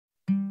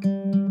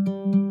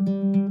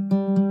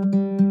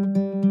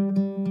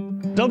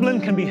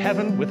Dublin can be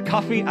heaven with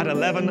coffee at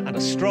 11 and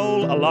a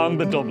stroll along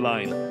the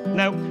Dubline.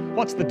 Now,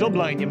 what's the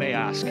Dubline, you may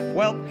ask?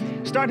 Well,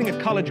 starting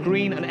at College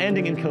Green and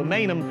ending in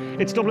Kilmainham,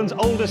 it's Dublin's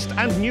oldest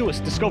and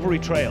newest discovery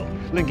trail,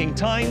 linking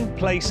time,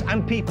 place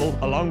and people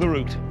along the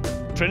route.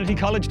 Trinity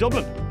College,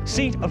 Dublin,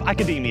 seat of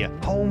academia.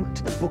 Home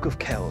to the Book of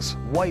Kells,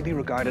 widely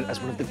regarded as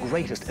one of the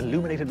greatest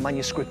illuminated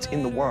manuscripts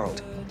in the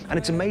world. And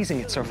it's amazing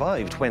it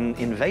survived when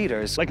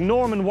invaders like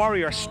Norman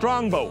warrior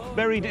Strongbow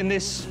buried in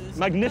this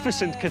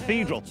magnificent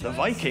cathedral. The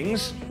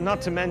Vikings,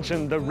 not to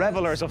mention the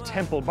revelers of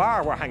Temple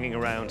Bar, were hanging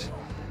around.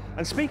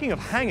 And speaking of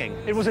hanging,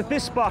 it was at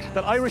this spot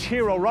that Irish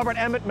hero Robert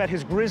Emmet met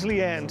his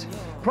grisly end.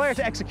 Prior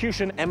to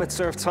execution, Emmet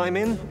served time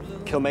in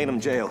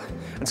Kilmainham jail,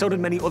 and so did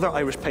many other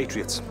Irish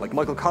patriots, like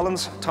Michael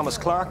Collins, Thomas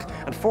Clark,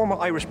 and former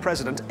Irish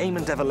President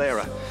Eamon de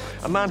Valera,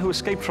 a man who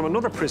escaped from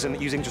another prison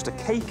using just a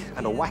cake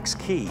and a wax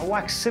key. A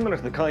wax similar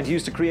to the kind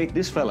used to create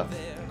this fella,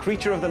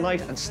 creature of the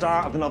night and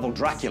star of the novel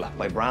Dracula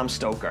by Bram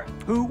Stoker,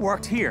 who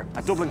worked here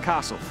at Dublin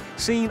Castle,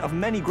 scene of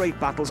many great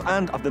battles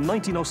and of the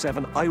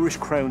 1907 Irish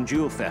Crown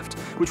jewel theft,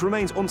 which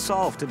remains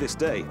unsolved to this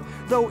day,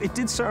 though it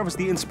did serve as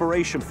the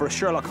inspiration for a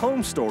Sherlock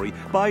Holmes story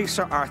by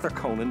Sir Arthur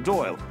Conan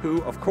Doyle,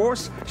 who, of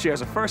course,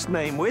 shares a first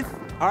name with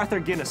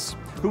Arthur Guinness,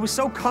 who was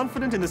so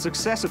confident in the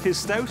success of his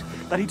stout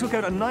that he took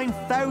out a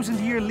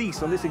 9,000-year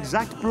lease on this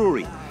exact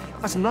brewery.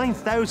 That's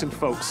 9,000,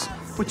 folks,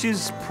 which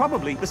is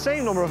probably the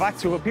same number of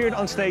acts who appeared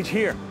on stage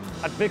here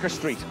at Vicar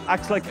Street.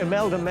 Acts like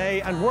Imelda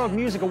May and World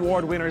Music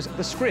Award winners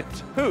The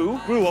Script, who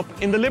grew up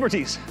in the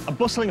Liberties, a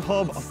bustling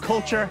hub of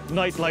culture,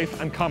 nightlife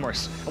and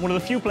commerce, and one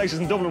of the few places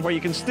in Dublin where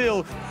you can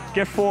still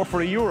get four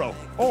for €1,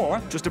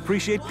 or just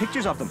appreciate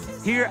pictures of them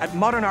here at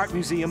Modern Art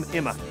Museum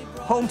Imma,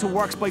 home to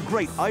works by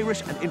great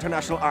Irish and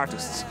international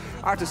artists.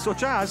 Artists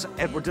such as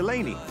Edward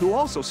Delaney, who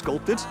also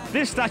sculpted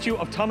this statue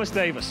of Thomas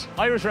Davis,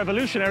 Irish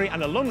revolutionary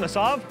and alumnus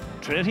of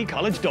Trinity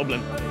College,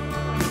 Dublin.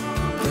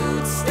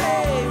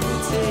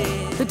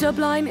 The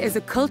Dubline is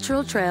a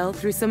cultural trail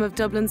through some of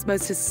Dublin's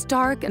most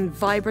historic and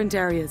vibrant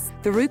areas.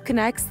 The route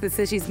connects the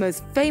city's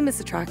most famous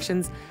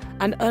attractions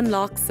and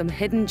unlocks some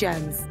hidden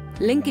gems.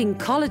 Linking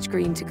College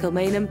Green to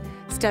Kilmainham,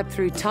 step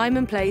through time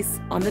and place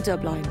on the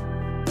Dubline.